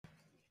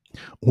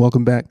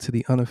Welcome back to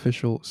the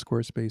unofficial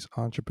Squarespace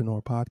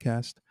Entrepreneur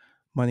Podcast.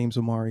 My name's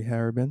Omari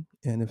Harriban,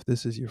 and if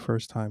this is your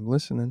first time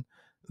listening,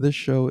 this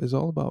show is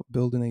all about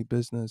building a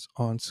business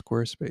on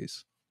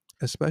Squarespace,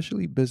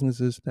 especially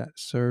businesses that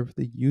serve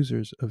the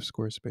users of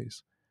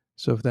Squarespace.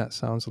 So if that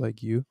sounds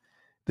like you,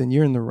 then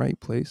you're in the right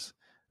place.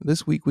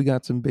 This week we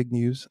got some big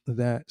news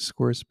that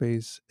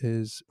Squarespace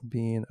is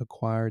being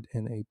acquired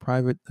in a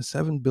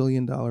 $7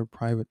 billion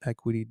private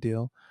equity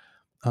deal,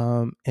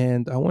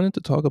 and I wanted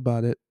to talk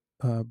about it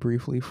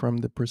briefly from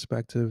the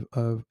perspective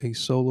of a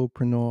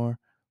solopreneur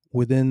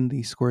within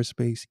the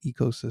Squarespace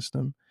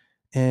ecosystem,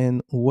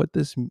 and what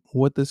this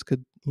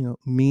could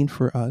mean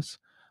for us.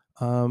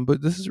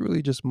 But this is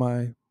really just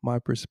my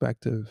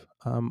perspective.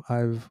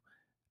 I've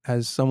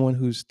as someone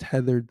who's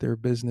tethered their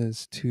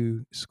business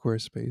to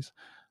Squarespace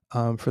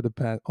for the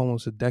past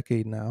almost a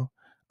decade now.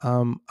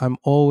 I've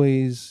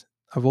always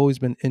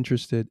been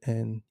interested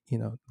in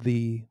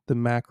the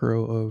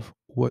macro of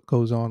what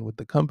goes on with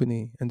the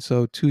company. And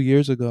so 2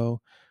 years ago,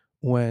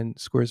 when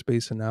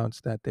Squarespace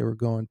announced that they were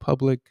going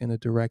public in a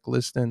direct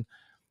listing,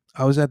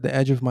 I was at the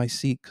edge of my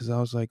seat because I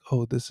was like,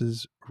 "Oh, this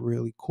is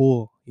really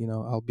cool."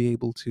 I'll be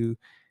able to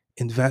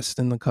invest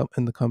in the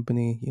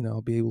company.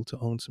 I'll be able to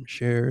own some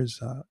shares.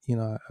 I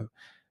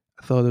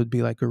thought it would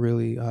be like a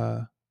really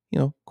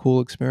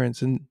cool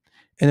experience, and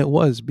it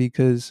was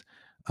because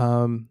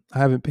I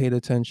haven't paid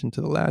attention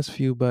to the last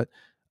few, but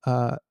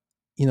uh,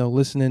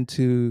 listening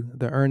to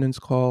the earnings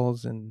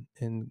calls and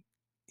it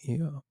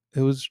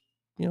was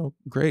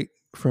great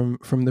from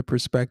the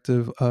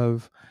perspective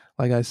of,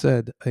 like I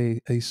said, a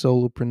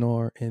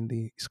solopreneur in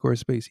the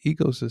Squarespace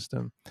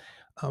ecosystem,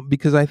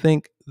 because I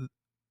think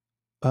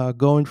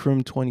going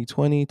from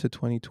 2020 to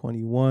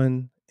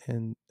 2021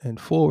 and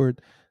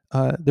forward,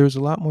 there's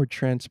a lot more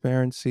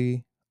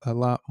transparency, a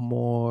lot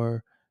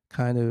more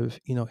kind of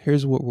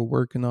here's what we're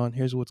working on,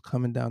 here's what's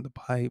coming down the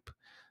pipe,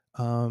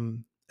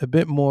 a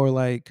bit more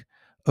like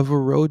of a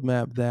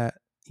roadmap that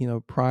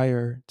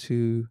prior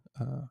to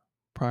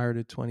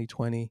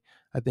 2020,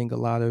 I think a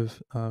lot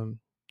of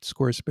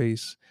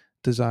Squarespace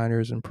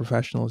designers and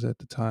professionals at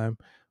the time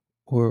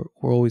were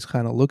always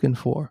kind of looking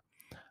for.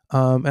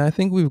 And I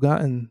think we've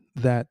gotten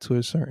that to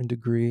a certain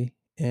degree.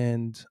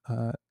 And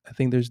I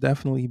think there's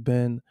definitely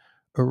been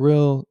a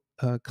real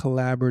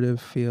collaborative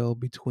feel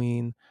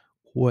between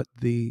what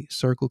the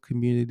circle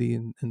community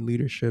and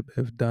leadership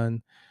have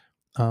done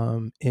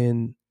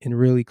in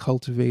really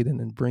cultivating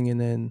and bringing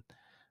in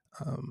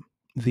um,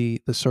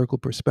 the circle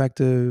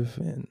perspective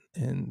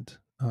and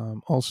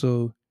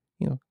also,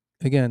 you know,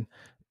 again,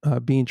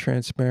 being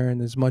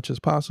transparent as much as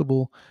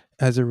possible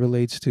as it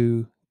relates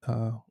to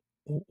uh,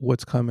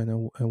 what's coming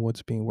and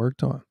what's being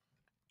worked on.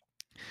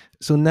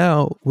 So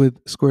now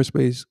with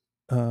Squarespace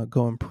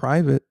going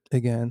private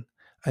again,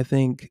 I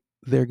think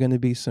there are going to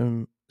be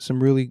some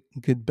really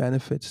good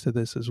benefits to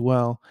this as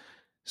well.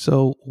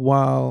 So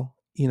while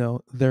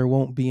there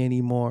won't be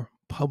any more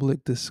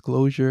public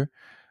disclosure,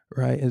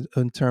 right,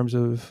 in terms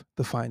of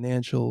the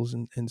financials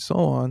and so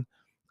on,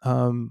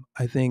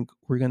 I think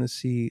we're going to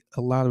see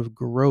a lot of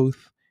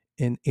growth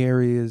in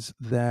areas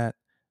that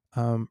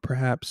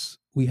perhaps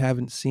we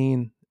haven't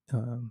seen,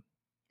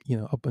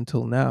 up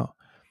until now.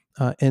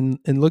 And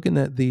looking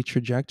at the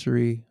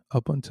trajectory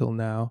up until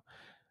now,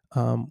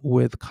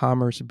 with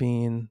commerce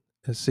being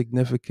a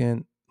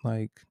significant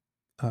like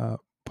uh,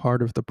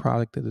 part of the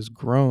product that has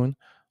grown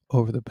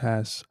over the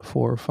past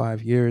 4 or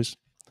 5 years,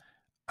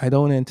 I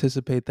don't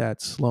anticipate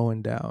that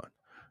slowing down.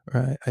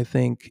 Right? I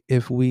think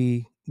if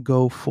we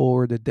go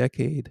forward a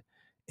decade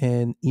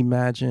and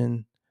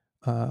imagine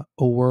a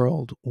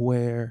world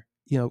where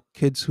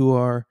kids who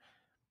are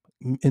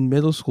in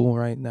middle school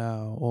right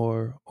now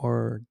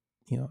or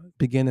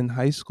begin in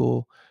high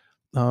school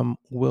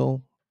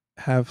will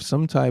have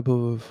some type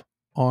of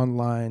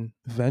online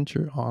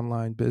venture,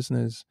 online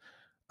business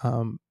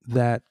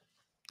that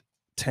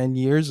 10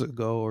 years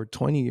ago or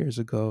 20 years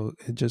ago,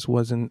 it just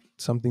wasn't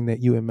something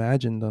that you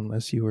imagined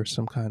unless you were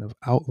some kind of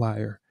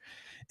outlier.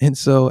 And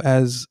so,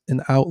 as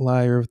an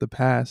outlier of the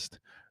past,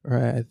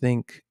 right, I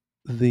think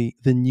the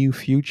new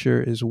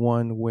future is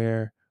one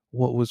where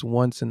what was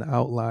once an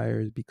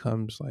outlier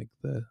becomes like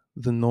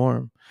the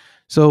norm.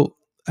 So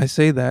I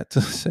say that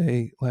to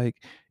say,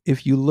 like,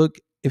 if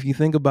you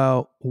think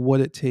about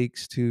what it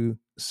takes to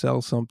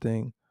sell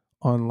something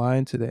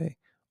online today,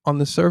 on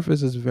the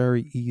surface, it's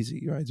very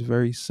easy, right? It's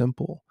very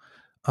simple.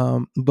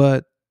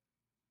 But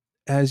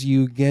as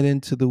you get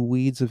into the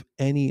weeds of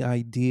any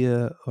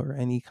idea or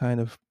any kind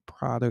of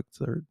product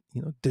or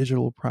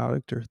digital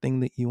product or thing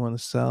that you want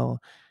to sell,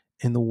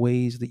 and the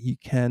ways that you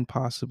can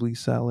possibly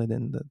sell it,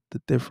 and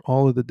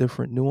all of the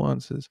different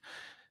nuances,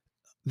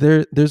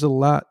 there's a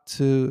lot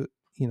to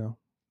you know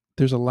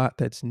there's a lot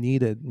that's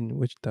needed, in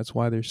which that's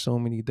why there's so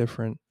many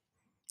different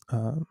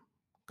um,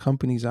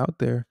 companies out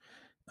there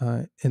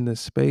in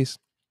this space.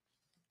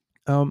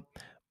 um,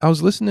 I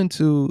was listening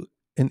to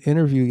an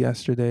interview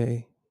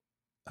yesterday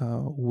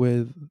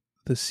with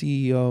the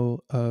CEO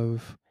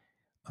of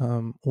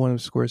one of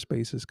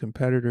Squarespace's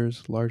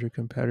competitors, larger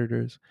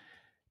competitors,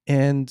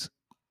 and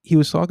he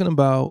was talking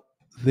about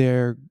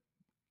their,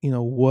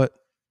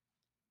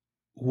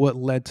 what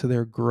led to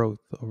their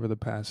growth over the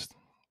past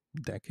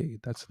decade.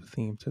 That's the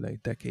theme today,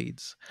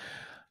 decades.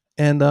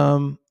 And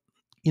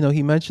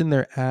he mentioned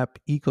their app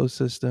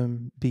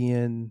ecosystem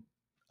being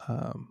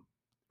um,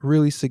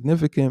 really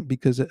significant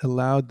because it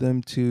allowed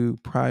them to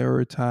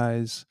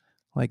prioritize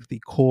like the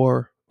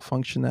core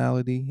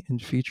functionality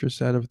and feature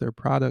set of their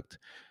product.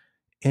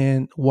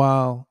 And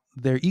while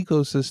their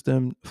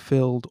ecosystem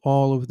filled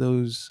all of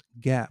those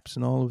gaps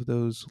and all of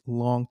those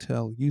long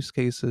tail use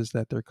cases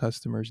that their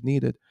customers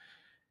needed,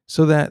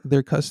 so that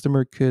their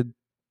customer could,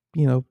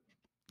 you know,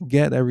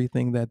 get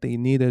everything that they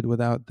needed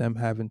without them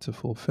having to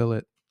fulfill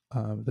it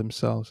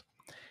themselves.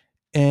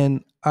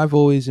 And I've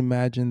always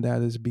imagined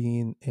that as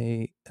being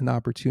an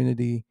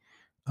opportunity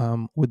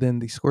within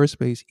the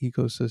Squarespace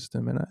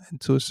ecosystem,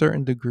 and to a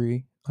certain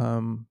degree,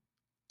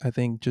 I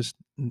think just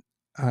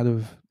out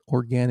of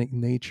organic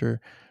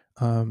nature,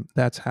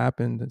 that's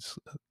happened. It's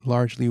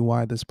largely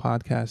why this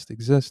podcast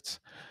exists,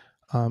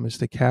 is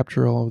to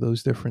capture all of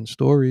those different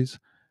stories.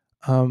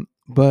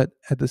 But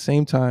at the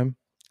same time,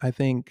 I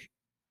think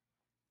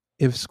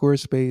if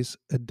Squarespace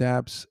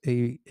adapts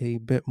a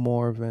bit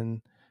more of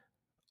an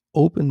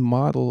open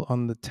model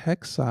on the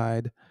tech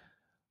side,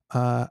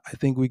 I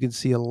think we can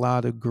see a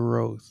lot of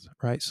growth,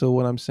 right? So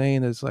what I'm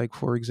saying is, like,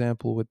 for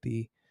example, with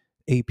the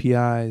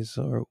APIs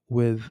or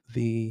with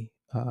the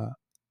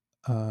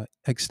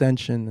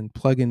extension and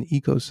plugin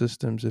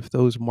ecosystems, if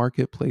those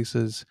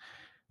marketplaces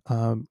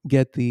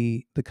get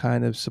the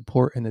kind of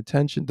support and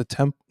attention,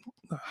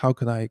 how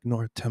could I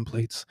ignore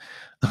templates?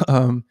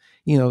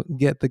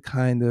 Get the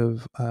kind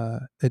of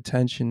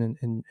attention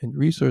and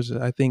resources.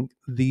 I think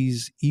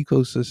these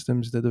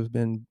ecosystems that have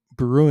been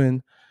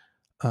brewing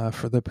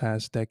for the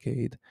past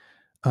decade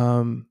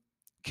um,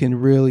 can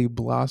really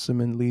blossom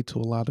and lead to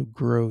a lot of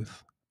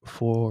growth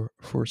for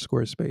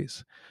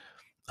Squarespace.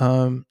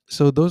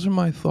 So those are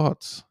my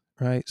thoughts,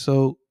 right?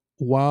 So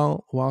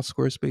while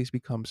Squarespace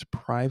becomes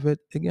private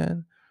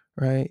again,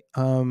 right?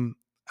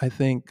 I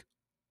think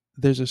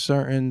there's a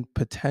certain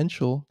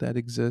potential that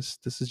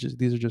exists.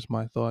 These are just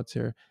my thoughts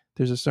here.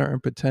 There's a certain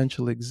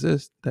potential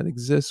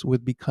exists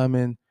with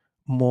becoming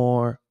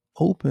more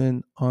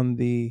open on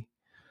the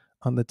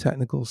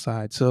technical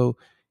side. So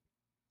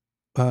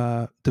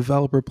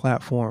developer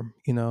platform,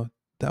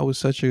 that was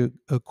such a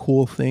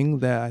cool thing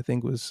that I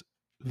think was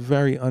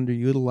very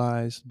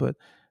underutilized. But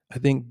I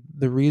think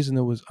the reason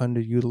it was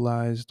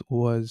underutilized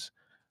was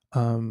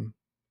um,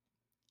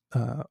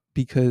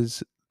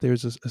 because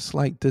there's a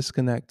slight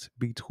disconnect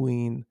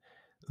between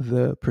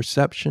the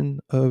perception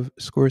of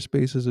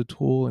Squarespace as a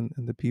tool and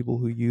the people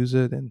who use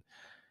it. And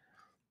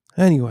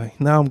anyway,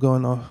 now I'm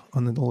going off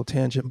on a little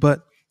tangent,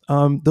 but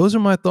those are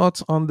my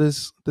thoughts on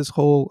this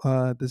whole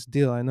this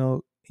deal. I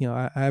know,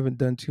 I haven't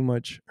done too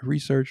much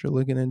research or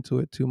looking into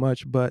it too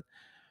much, but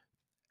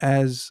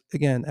as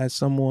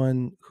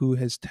someone who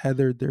has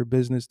tethered their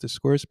business to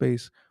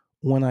Squarespace,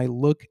 when I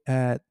look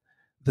at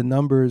the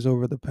numbers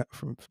over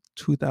from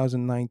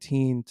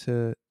 2019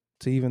 to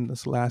even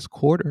this last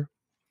quarter,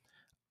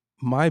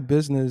 my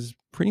business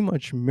pretty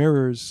much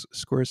mirrors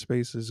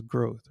Squarespace's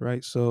growth,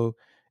 right? So,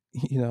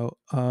 you know,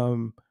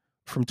 um,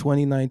 from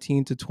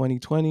 2019 to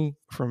 2020,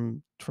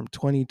 from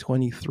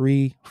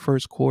 2023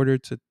 first quarter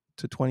to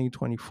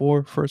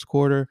 2024 first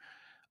quarter,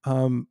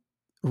 um,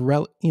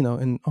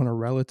 and on a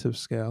relative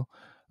scale,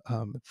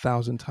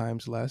 1,000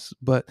 times less.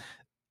 But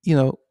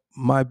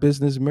my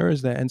business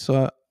mirrors that, and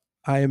so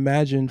I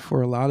imagine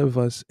for a lot of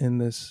us in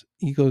this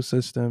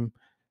ecosystem,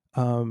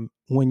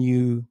 when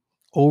you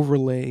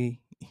overlay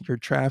your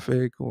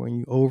traffic or when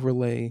you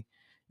overlay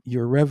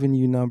your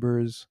revenue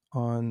numbers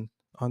on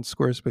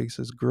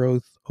Squarespace's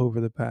growth over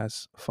the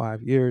past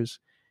 5 years,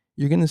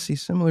 you're going to see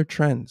similar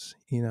trends.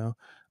 You're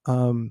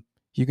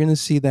going to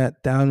see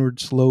that downward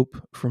slope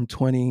from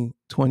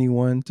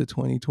 2021 to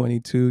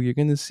 2022. You're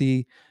going to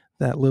see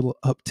that little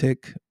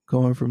uptick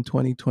going from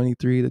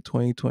 2023 to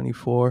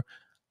 2024.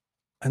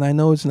 And I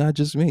know it's not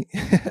just me,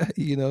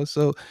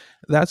 so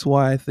that's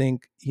why I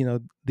think,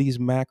 these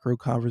macro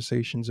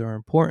conversations are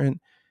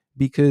important,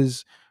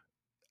 because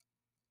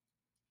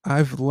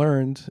I've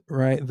learned,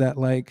 right, that,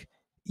 like,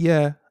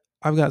 yeah,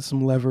 I've got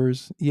some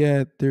levers.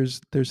 Yeah,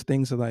 there's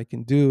things that I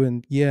can do.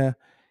 And yeah,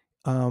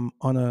 on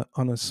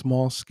a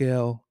small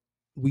scale,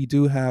 we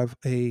do have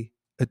a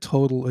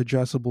total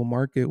addressable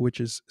market, which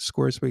is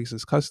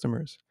Squarespace's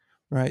customers,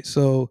 right?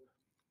 So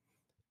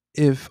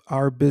if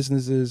our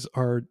businesses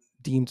are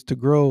deemed to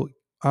grow,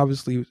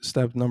 obviously,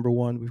 step number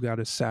one, we've got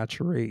to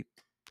saturate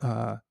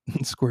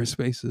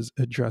Squarespace's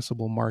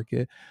addressable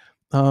market.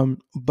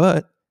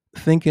 But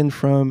thinking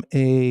from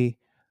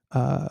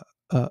uh,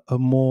 a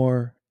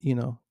more,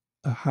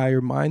 a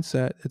higher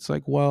mindset, it's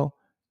like, well,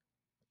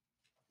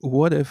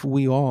 what if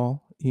we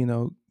all,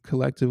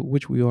 collective,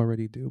 which we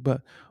already do, but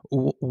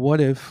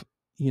what if,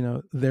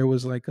 there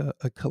was like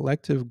a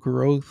collective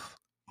growth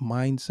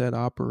mindset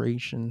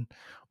operation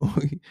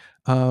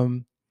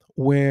um,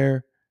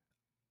 where,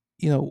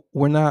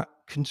 we're not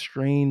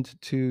constrained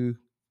to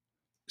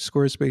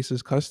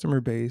Squarespace's customer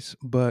base,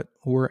 but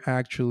we're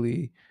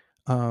actually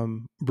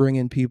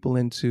bringing people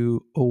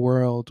into a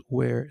world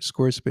where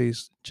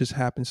Squarespace just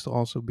happens to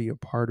also be a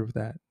part of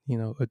that,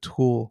 a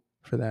tool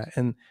for that.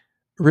 And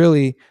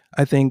really,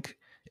 I think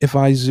if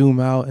I zoom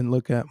out and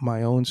look at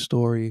my own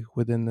story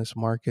within this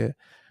market,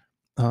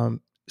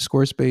 um,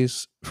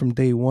 Squarespace from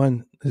day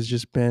one has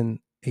just been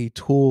a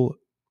tool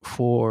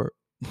for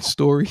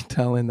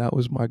storytelling. That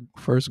was my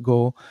first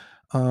goal.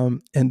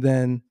 And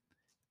then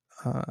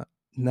uh,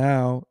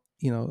 now,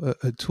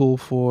 a tool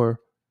for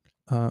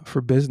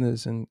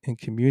business and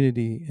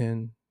community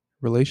and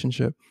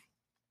relationship.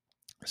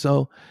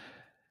 So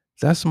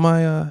that's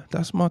my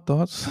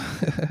thoughts.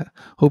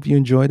 Hope you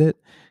enjoyed it,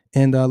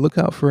 and look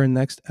out for our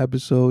next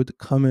episode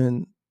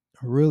coming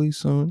really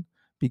soon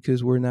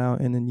because we're now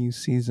in a new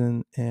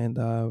season and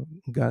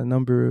got a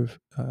number of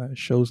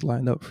shows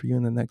lined up for you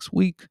in the next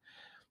week.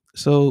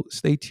 So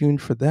stay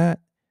tuned for that,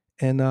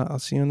 and I'll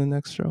see you on the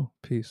next show.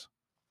 Peace.